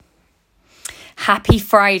Happy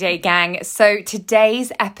Friday, gang. So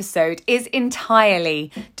today's episode is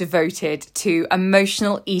entirely devoted to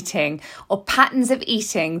emotional eating or patterns of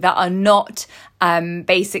eating that are not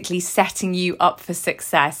basically setting you up for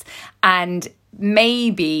success. And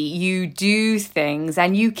maybe you do things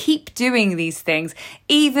and you keep doing these things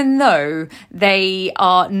even though they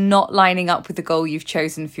are not lining up with the goal you've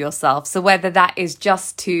chosen for yourself. So whether that is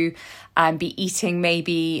just to be eating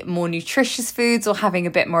maybe more nutritious foods or having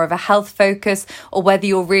a bit more of a health focus, or whether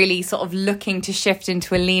you're really sort of looking to shift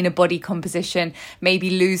into a leaner body composition,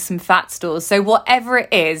 maybe lose some fat stores. So whatever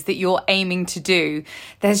it is that you're aiming to do,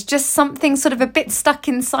 there's just something sort of a bit stuck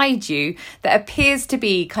inside you that appears to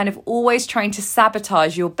be kind of always trying to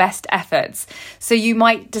sabotage your best efforts. So you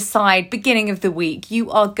might decide beginning of the week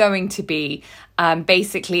you are going to be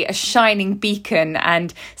basically a shining beacon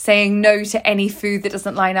and saying no to any food that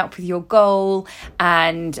doesn't line up with your goal.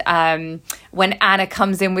 And when Anna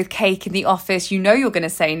comes in with cake in the office, you know you're going to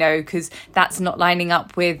say no because that's not lining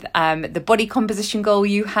up with the body composition goal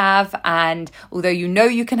you have. And although you know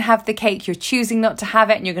you can have the cake, you're choosing not to have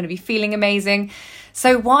it and you're going to be feeling amazing.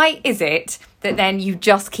 So why is it that then you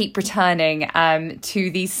just keep returning to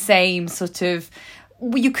these same sort of,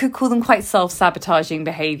 you could call them quite self-sabotaging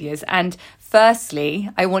behaviours? And firstly,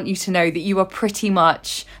 I want you to know that you are pretty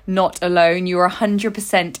much not alone. You are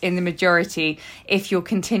 100% in the majority if you're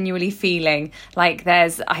continually feeling like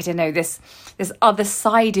there's, this other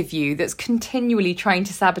side of you that's continually trying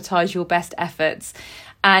to sabotage your best efforts.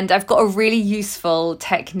 And I've got a really useful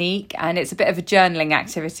technique, and it's a bit of a journaling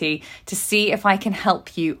activity to see if I can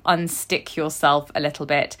help you unstick yourself a little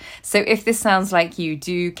bit. So if this sounds like you,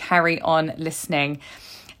 do carry on listening.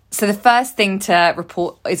 So the first thing to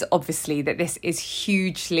report is obviously that this is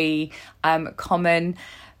hugely common.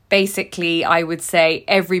 Basically, I would say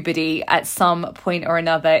everybody at some point or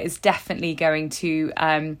another is definitely going to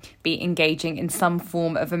be engaging in some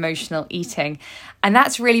form of emotional eating. And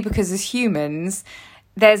that's really because as humans,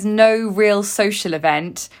 there's no real social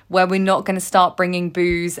event where we're not going to start bringing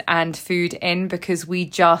booze and food in, because we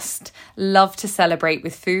just love to celebrate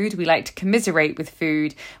with food. We like to commiserate with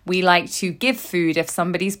food. We like to give food if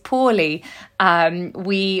somebody's poorly.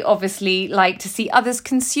 We obviously like to see others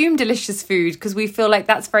consume delicious food because we feel like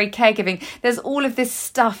that's very caregiving. There's all of this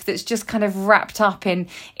stuff that's just kind of wrapped up in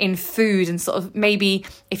food, and sort of maybe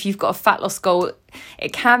if you've got a fat loss goal,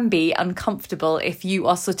 it can be uncomfortable if you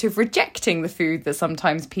are sort of rejecting the food that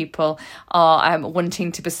sometimes people are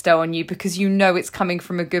wanting to bestow on you because you know it's coming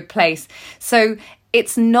from a good place. So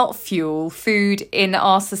it's not fuel. Food in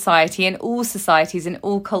our society, in all societies, in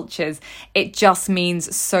all cultures, it just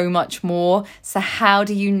means so much more. So how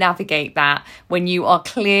do you navigate that when you are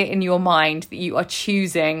clear in your mind that you are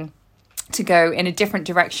choosing to go in a different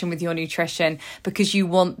direction with your nutrition because you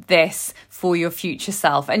want this for your future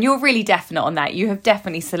self? And you're really definite on that. You have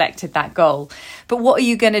definitely selected that goal. But what are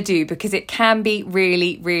you going to do? Because it can be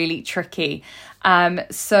really, really tricky.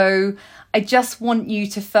 So I just want you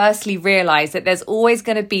to firstly realise that there's always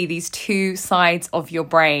going to be these two sides of your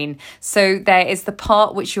brain. So there is the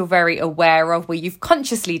part which you're very aware of, where you've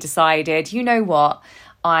consciously decided, you know what,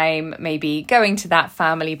 I'm maybe going to that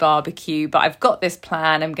family barbecue, but I've got this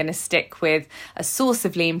plan. I'm going to stick with a source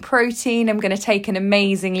of lean protein. I'm going to take an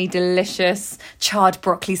amazingly delicious charred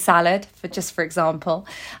broccoli salad, for example.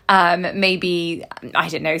 Maybe,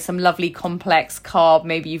 some lovely complex carb.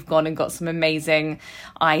 Maybe you've gone and got some amazing,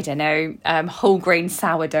 whole grain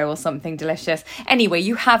sourdough or something delicious. Anyway,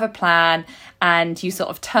 you have a plan and you sort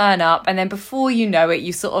of turn up, and then before you know it,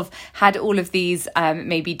 you sort of had all of these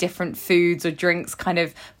maybe different foods or drinks kind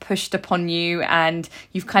of pushed upon you, and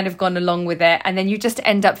you've kind of gone along with it, and then you just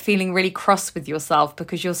end up feeling really cross with yourself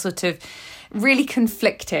because you're sort of really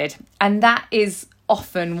conflicted. And that is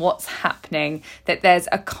often what's happening, that there's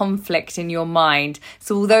a conflict in your mind.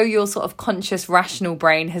 So although your sort of conscious rational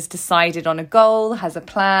brain has decided on a goal, has a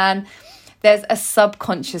plan, there's a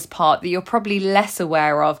subconscious part that you're probably less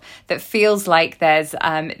aware of that feels like there's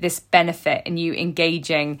this benefit in you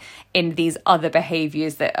engaging in these other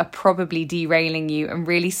behaviours that are probably derailing you and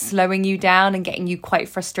really slowing you down and getting you quite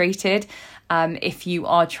frustrated if you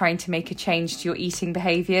are trying to make a change to your eating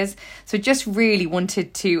behaviours. So just really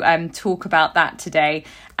wanted to talk about that today.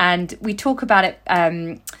 And we talk about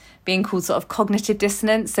it being called sort of cognitive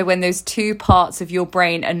dissonance. So when those two parts of your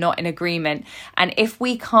brain are not in agreement, and if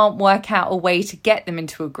we can't work out a way to get them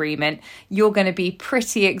into agreement, you're going to be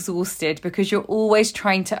pretty exhausted because you're always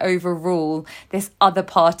trying to overrule this other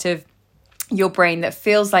part of your brain that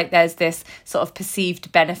feels like there's this sort of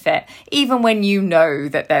perceived benefit, even when you know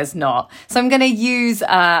that there's not. So I'm going to use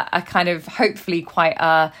a kind of hopefully quite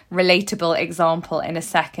a relatable example in a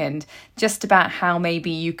second, just about how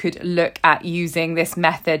maybe you could look at using this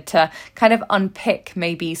method to kind of unpick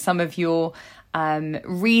maybe some of your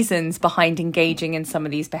reasons behind engaging in some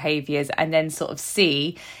of these behaviors, and then sort of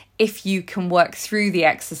see if you can work through the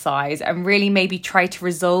exercise and really maybe try to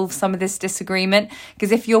resolve some of this disagreement.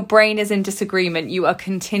 Because if your brain is in disagreement, you are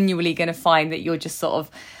continually going to find that you're just sort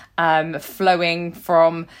of flowing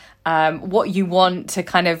from what you want to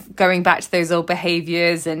kind of going back to those old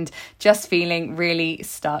behaviors and just feeling really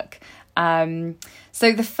stuck.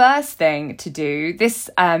 So the first thing to do, this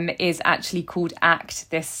is actually called ACT,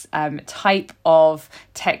 this type of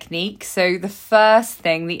technique. So the first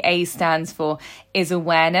thing, the A stands for, is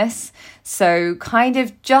awareness. So kind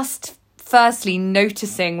of just firstly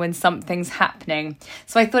noticing when something's happening.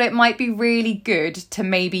 So I thought it might be really good to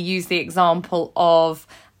maybe use the example of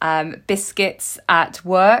biscuits at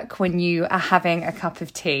work when you are having a cup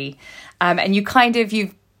of tea, and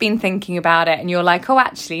you've been thinking about it and you're like, oh,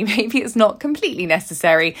 actually, maybe it's not completely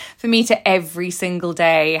necessary for me to every single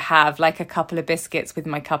day have like a couple of biscuits with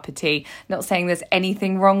my cup of tea. Not saying there's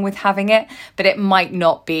anything wrong with having it, but it might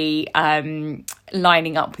not be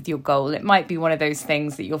lining up with your goal. It might be one of those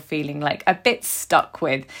things that you're feeling like a bit stuck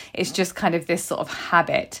with. It's just kind of this sort of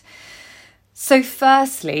habit. So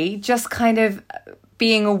firstly, just kind of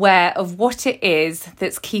being aware of what it is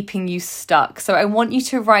that's keeping you stuck. So I want you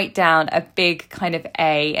to write down a big kind of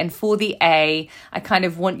A. And for the A, I kind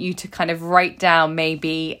of want you to kind of write down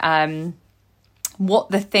maybe what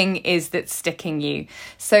the thing is that's sticking you.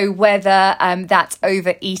 So whether that's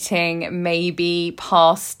overeating, maybe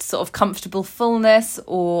past sort of comfortable fullness,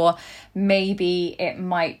 or maybe it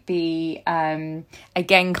might be,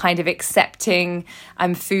 again, kind of accepting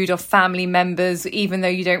food off family members, even though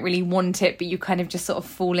you don't really want it, but you kind of just sort of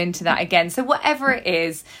fall into that again. So whatever it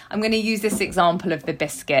is, I'm going to use this example of the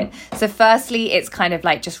biscuit. So firstly, it's kind of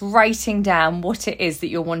like just writing down what it is that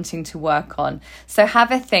you're wanting to work on. So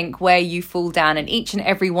have a think where you fall down, and each and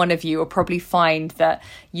every one of you will probably find that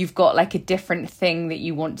you've got like a different thing that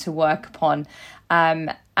you want to work upon.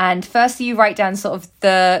 And firstly, you write down sort of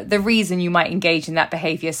the reason you might engage in that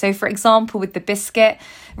behavior. So for example, with the biscuit,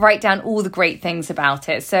 write down all the great things about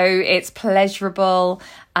it. So it's pleasurable.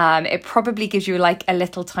 It probably gives you like a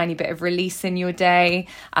little tiny bit of release in your day.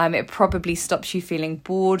 It probably stops you feeling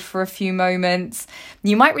bored for a few moments.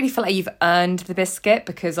 You might really feel like you've earned the biscuit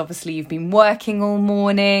because obviously you've been working all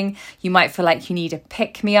morning. You might feel like you need a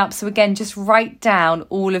pick-me-up. So again, just write down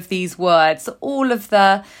all of these words, all of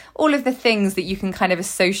the things that you can kind of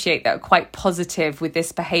associate that are quite positive with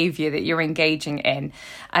this behavior that you're engaging in.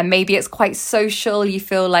 And maybe it's quite social. You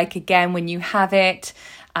feel like, again, when you have it,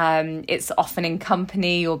 it's often in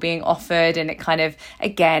company or being offered, and it kind of,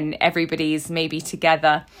 again, everybody's maybe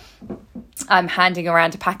together handing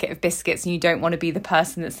around a packet of biscuits, and you don't want to be the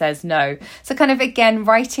person that says no. So kind of, again,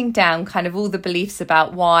 writing down kind of all the beliefs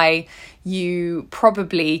about why you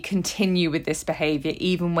probably continue with this behavior,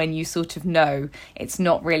 even when you sort of know it's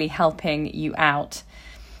not really helping you out.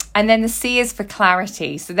 And then the C is for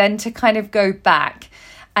clarity. So then to kind of go back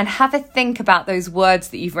and have a think about those words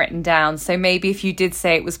that you've written down. So maybe if you did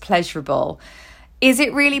say it was pleasurable, is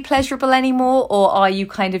it really pleasurable anymore? Or are you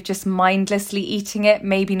kind of just mindlessly eating it,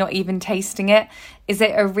 maybe not even tasting it? Is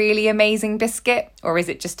it a really amazing biscuit? Or is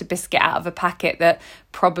it just a biscuit out of a packet that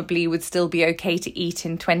probably would still be okay to eat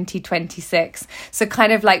in 2026? So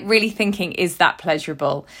kind of like really thinking, is that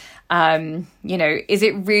pleasurable? Is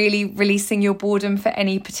it really releasing your boredom for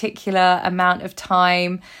any particular amount of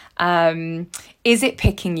time? Is it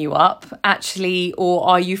picking you up actually, or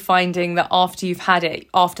are you finding that after you've had it,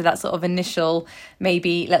 after that sort of initial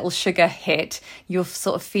maybe little sugar hit, you're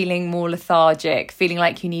sort of feeling more lethargic, feeling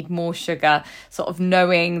like you need more sugar, sort of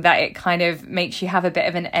knowing that it kind of makes you have a bit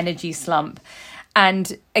of an energy slump?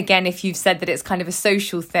 And again, if you've said that it's kind of a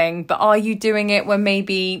social thing, but are you doing it when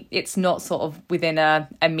maybe it's not sort of within a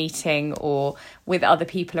meeting or with other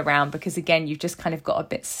people around? Because again, you've just kind of got a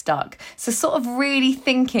bit stuck. So sort of really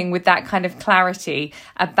thinking with that kind of clarity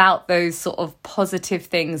about those sort of positive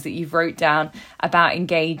things that you've wrote down about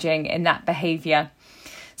engaging in that behaviour.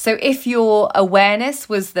 So if your awareness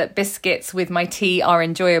was that biscuits with my tea are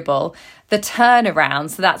enjoyable, the turnaround,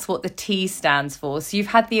 so that's what the T stands for. So you've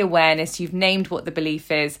had the awareness, you've named what the belief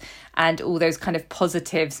is and all those kind of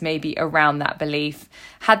positives maybe around that belief.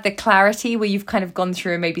 Had the clarity where you've kind of gone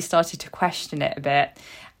through and maybe started to question it a bit.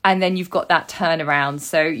 and then you've got that turnaround.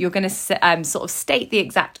 So you're going to sort of state the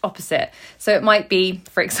exact opposite. So it might be,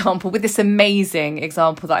 for example, with this amazing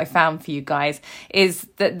example that I found for you guys, is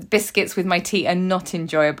that biscuits with my tea are not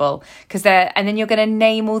enjoyable and then you're going to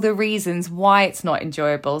name all the reasons why it's not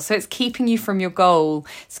enjoyable. So it's keeping you from your goal.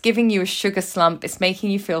 It's giving you a sugar slump. It's making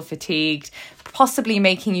you feel fatigued, possibly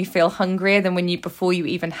making you feel hungrier than before you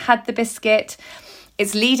even had the biscuit.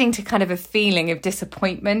 It's leading to kind of a feeling of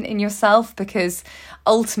disappointment in yourself, because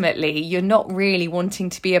ultimately you're not really wanting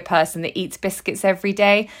to be a person that eats biscuits every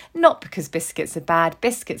day. Not because biscuits are bad.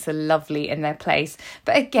 Biscuits are lovely in their place.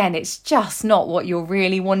 But again, it's just not what you're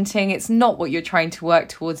really wanting. It's not what you're trying to work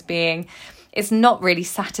towards being. It's not really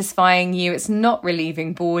satisfying you. It's not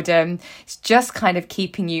relieving boredom. It's just kind of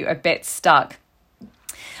keeping you a bit stuck.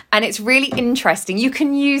 And it's really interesting. You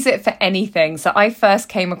can use it for anything. So I first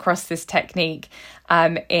came across this technique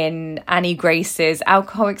in Annie Grace's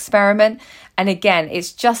alcohol experiment. And again,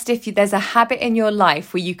 it's just if there's a habit in your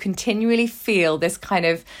life where you continually feel this kind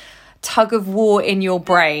of tug of war in your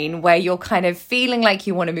brain, where you're kind of feeling like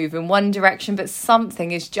you want to move in one direction, but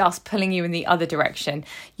something is just pulling you in the other direction.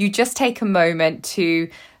 You just take a moment to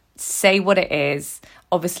say what it is.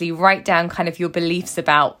 Obviously, write down kind of your beliefs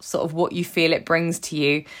about sort of what you feel it brings to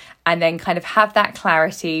you, and then kind of have that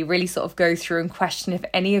clarity, really sort of go through and question if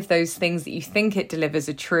any of those things that you think it delivers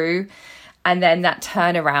are true. And then that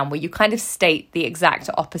turnaround where you kind of state the exact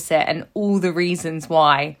opposite and all the reasons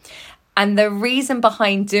why. And the reason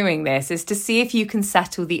behind doing this is to see if you can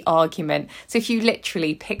settle the argument. So if you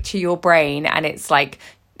literally picture your brain and it's like,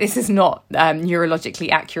 this is not neurologically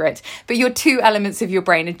accurate, but your two elements of your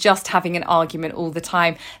brain are just having an argument all the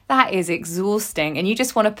time. That is exhausting. And you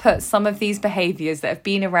just want to put some of these behaviours that have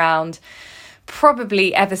been around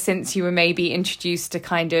probably ever since you were maybe introduced to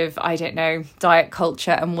kind of, I don't know, diet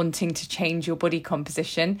culture and wanting to change your body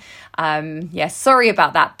composition. Sorry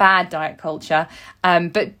about that, bad diet culture.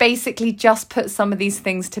 But basically just put some of these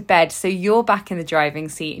things to bed so you're back in the driving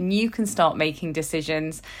seat and you can start making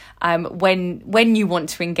decisions when you want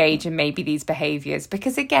to engage in maybe these behaviours.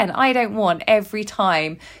 Because again, I don't want every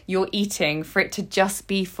time you're eating for it to just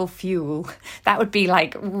be for fuel. That would be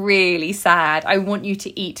like really sad. I want you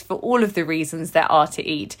to eat for all of the reasons there are to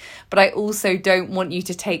eat, but I also don't want you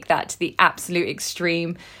to take that to the absolute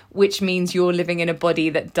extreme, which means you're living in a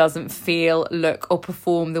body that doesn't feel, look, or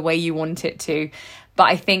perform the way you want it to. But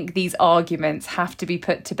I think these arguments have to be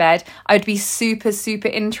put to bed. I'd be super, super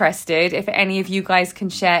interested if any of you guys can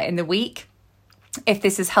share in the week if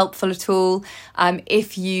this is helpful at all,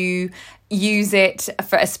 if you use it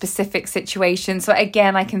for a specific situation. So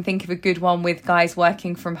again, I can think of a good one with guys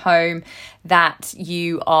working from home, that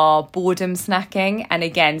you are boredom snacking. And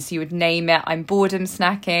again, so you would name it, I'm boredom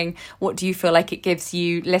snacking. What do you feel like it gives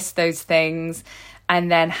you? List those things and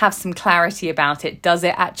then have some clarity about it. Does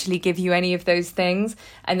it actually give you any of those things?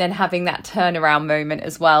 And then having that turnaround moment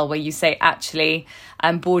as well, where you say, actually,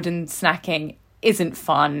 boredom snacking isn't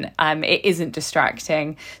fun, it isn't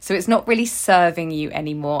distracting, so it's not really serving you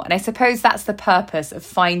anymore. And I suppose that's the purpose of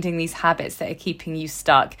finding these habits that are keeping you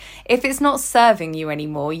stuck. If it's not serving you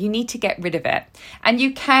anymore, you need to get rid of it, and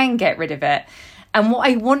you can get rid of it. And what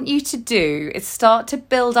I want you to do is start to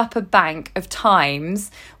build up a bank of times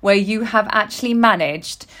where you have actually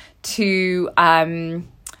managed to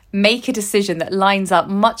make a decision that lines up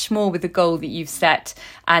much more with the goal that you've set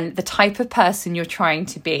and the type of person you're trying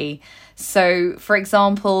to be. So, for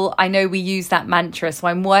example, I know we use that mantra. So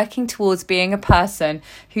I'm working towards being a person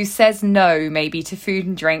who says no, maybe to food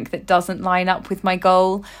and drink that doesn't line up with my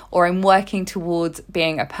goal, or I'm working towards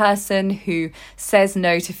being a person who says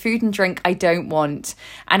no to food and drink I don't want.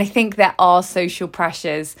 And I think there are social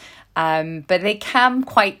pressures, but they can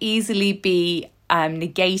quite easily be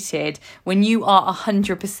negated when you are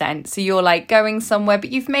 100%. So you're like going somewhere,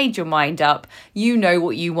 but you've made your mind up. You know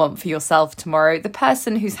what you want for yourself tomorrow. The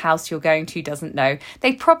person whose house you're going to doesn't know.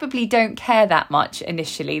 They probably don't care that much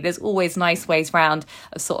initially. There's always nice ways round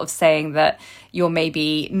of sort of saying that you're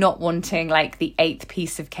maybe not wanting like the 8th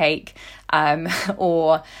piece of cake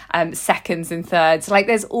or seconds and thirds. Like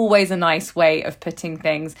there's always a nice way of putting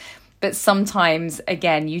things. But sometimes,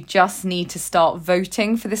 again, you just need to start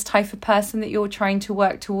voting for this type of person that you're trying to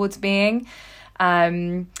work towards being.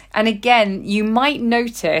 And again, you might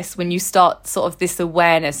notice when you start sort of this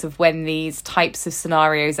awareness of when these types of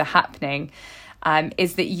scenarios are happening,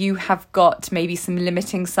 is that you have got maybe some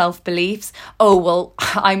limiting self-beliefs. Oh, well,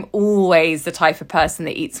 I'm always the type of person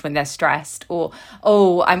that eats when they're stressed. Or,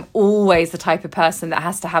 oh, I'm always the type of person that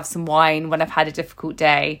has to have some wine when I've had a difficult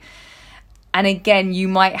day. And again, you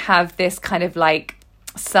might have this kind of like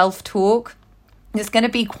self-talk it's going to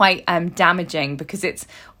be quite damaging, because it's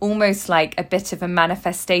almost like a bit of a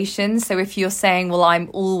manifestation. So if you're saying, well, I'm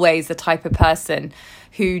always the type of person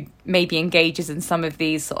who maybe engages in some of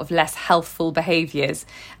these sort of less healthful behaviors,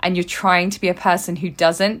 and you're trying to be a person who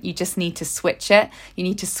doesn't, you just need to switch it. You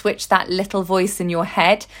need to switch that little voice in your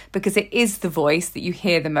head, because it is the voice that you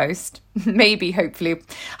hear the most. Maybe,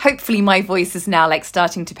 hopefully my voice is now like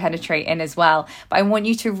starting to penetrate in as well. But I want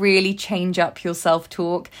you to really change up your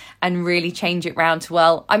self-talk and really change it round to,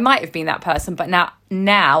 well, I might have been that person, but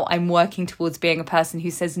now I'm working towards being a person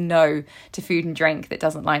who says no to food and drink that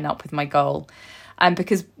doesn't line up with my goal.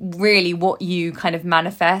 Because really what you kind of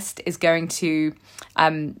manifest is going to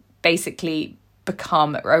basically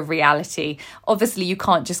become a reality. Obviously, you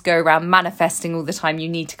can't just go around manifesting all the time. You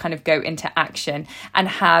need to kind of go into action and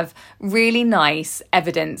have really nice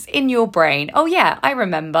evidence in your brain. Oh yeah, I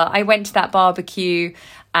remember I went to that barbecue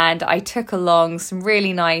and I took along some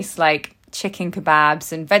really nice like chicken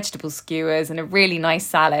kebabs and vegetable skewers and a really nice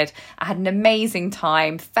salad. I had an amazing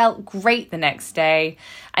time, felt great the next day.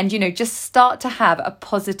 And, just start to have a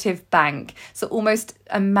positive bank. So almost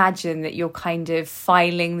imagine that you're kind of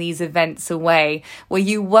filing these events away where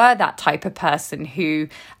you were that type of person who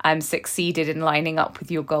succeeded in lining up with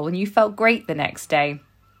your goal and you felt great the next day.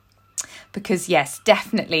 Because yes,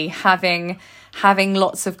 definitely having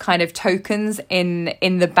lots of kind of tokens in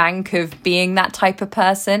the bank of being that type of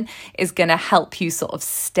person is going to help you sort of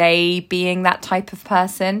stay being that type of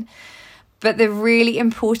person. But the really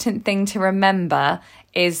important thing to remember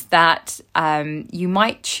is that you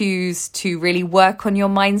might choose to really work on your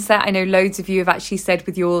mindset. I know loads of you have actually said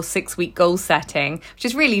with your 6-week goal setting, which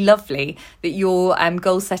is really lovely, that your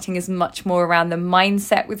goal setting is much more around the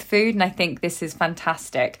mindset with food. And I think this is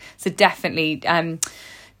fantastic. So definitely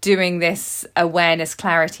doing this awareness,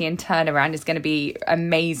 clarity and turnaround is going to be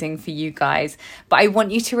amazing for you guys. But I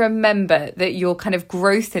want you to remember that your kind of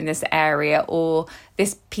growth in this area, or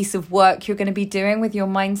this piece of work you're going to be doing with your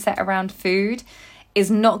mindset around food, is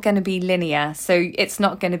not going to be linear. So it's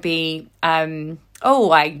not going to be, I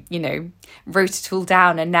wrote it all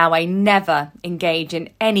down and now I never engage in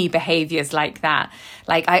any behaviors like that.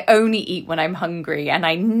 Like I only eat when I'm hungry and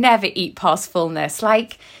I never eat past fullness.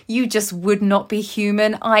 Like you just would not be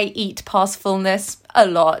human. I eat past fullness a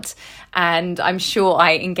lot. And I'm sure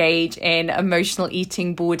I engage in emotional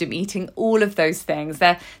eating, boredom eating, all of those things.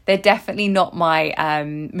 They're definitely not my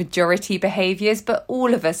majority behaviors, but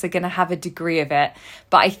all of us are going to have a degree of it.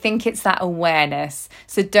 But I think it's that awareness.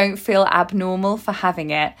 So don't feel abnormal for having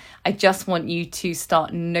it. I just want you to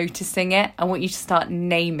start noticing it. I want you to start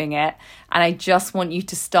naming it. And I just want you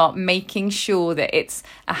to start making sure that it's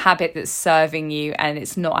a habit that's serving you and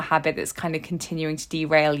it's not a habit that's kind of continuing to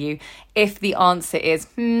derail you. If the answer is,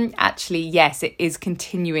 actually, yes, it is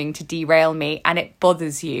continuing to derail me and it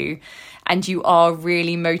bothers you, and you are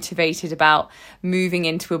really motivated about moving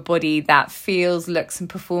into a body that feels, looks and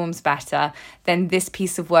performs better, then this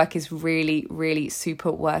piece of work is really, really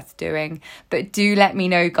super worth doing. But do let me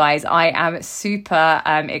know, guys. I am super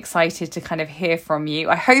excited to kind of hear from you.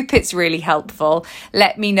 I hope it's really helpful.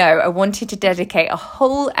 Let me know. I wanted to dedicate a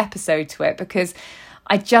whole episode to it because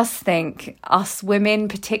I just think us women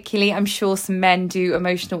particularly, I'm sure some men do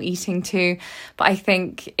emotional eating too, but I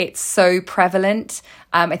think it's so prevalent.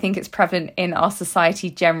 I think it's prevalent in our society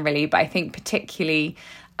generally, but I think particularly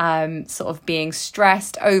sort of being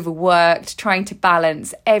stressed, overworked, trying to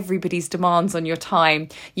balance everybody's demands on your time,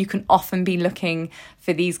 you can often be looking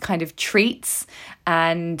for these kind of treats.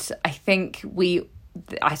 And I think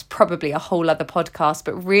it's probably a whole other podcast,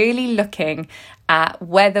 but really looking at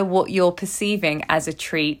whether what you're perceiving as a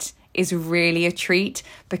treat is really a treat,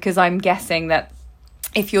 because I'm guessing that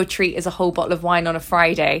if your treat is a whole bottle of wine on a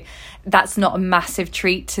Friday, that's not a massive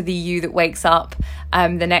treat to the you that wakes up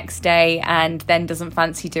the next day and then doesn't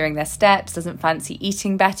fancy doing their steps, doesn't fancy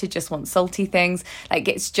eating better, just wants salty things. Like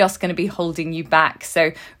it's just going to be holding you back.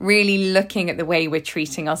 So really looking at the way we're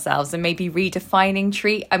treating ourselves and maybe redefining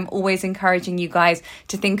treat. I'm always encouraging you guys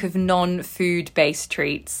to think of non-food based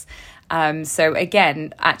treats. So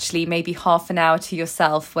again, actually maybe half an hour to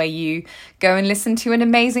yourself where you go and listen to an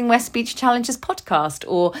amazing West Beach Challenges podcast,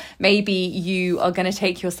 or maybe you are going to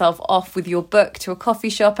take yourself off with your book to a coffee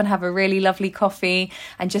shop and have a really lovely coffee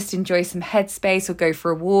and just enjoy some headspace, or go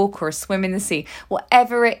for a walk or a swim in the sea.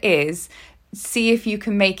 Whatever it is, see if you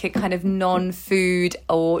can make it kind of non-food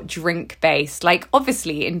or drink based. Like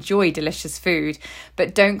obviously enjoy delicious food,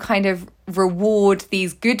 but don't kind of reward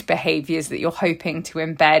these good behaviors that you're hoping to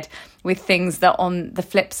embed with things that on the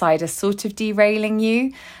flip side are sort of derailing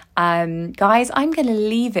you. Guys, I'm going to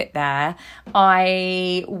leave it there.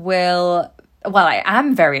 I will well, I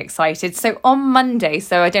am very excited. So on Monday,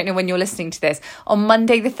 so I don't know when you're listening to this, on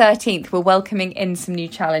Monday the 13th, we're welcoming in some new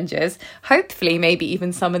challenges. Hopefully, maybe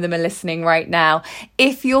even some of them are listening right now.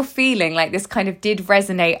 If you're feeling like this kind of did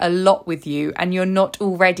resonate a lot with you and you're not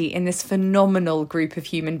already in this phenomenal group of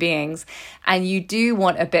human beings and you do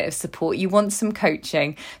want a bit of support, you want some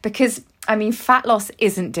coaching, because I mean, fat loss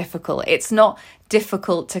isn't difficult. It's not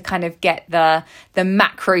difficult to kind of get the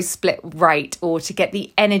macro split right or to get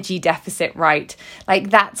the energy deficit right.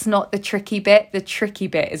 Like, that's not the tricky bit. The tricky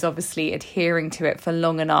bit is obviously adhering to it for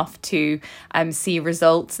long enough to see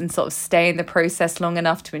results and sort of stay in the process long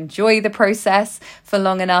enough to enjoy the process for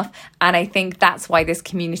long enough. And I think that's why this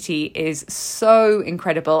community is so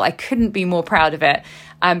incredible. I couldn't be more proud of it.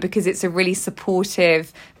 Because it's a really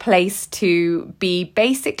supportive place to be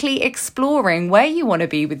basically exploring where you want to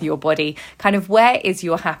be with your body, kind of where is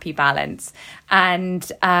your happy balance,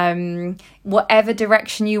 and whatever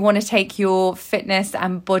direction you want to take your fitness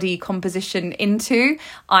and body composition into,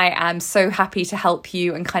 I am so happy to help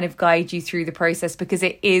you and kind of guide you through the process, because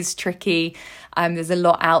it is tricky. There's a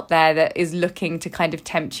lot out there that is looking to kind of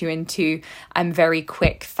tempt you into very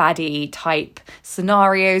quick, faddy type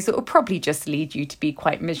scenarios that will probably just lead you to be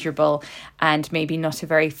quite miserable and maybe not a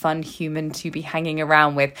very fun human to be hanging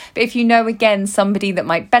around with. But if you know, again, somebody that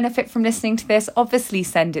might benefit from listening to this, obviously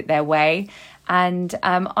send it their way. And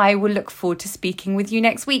I will look forward to speaking with you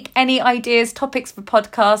next week. Any ideas, topics for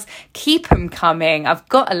podcasts, keep them coming. I've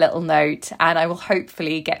got a little note and I will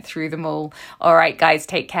hopefully get through them all. All right, guys,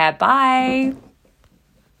 take care. Bye.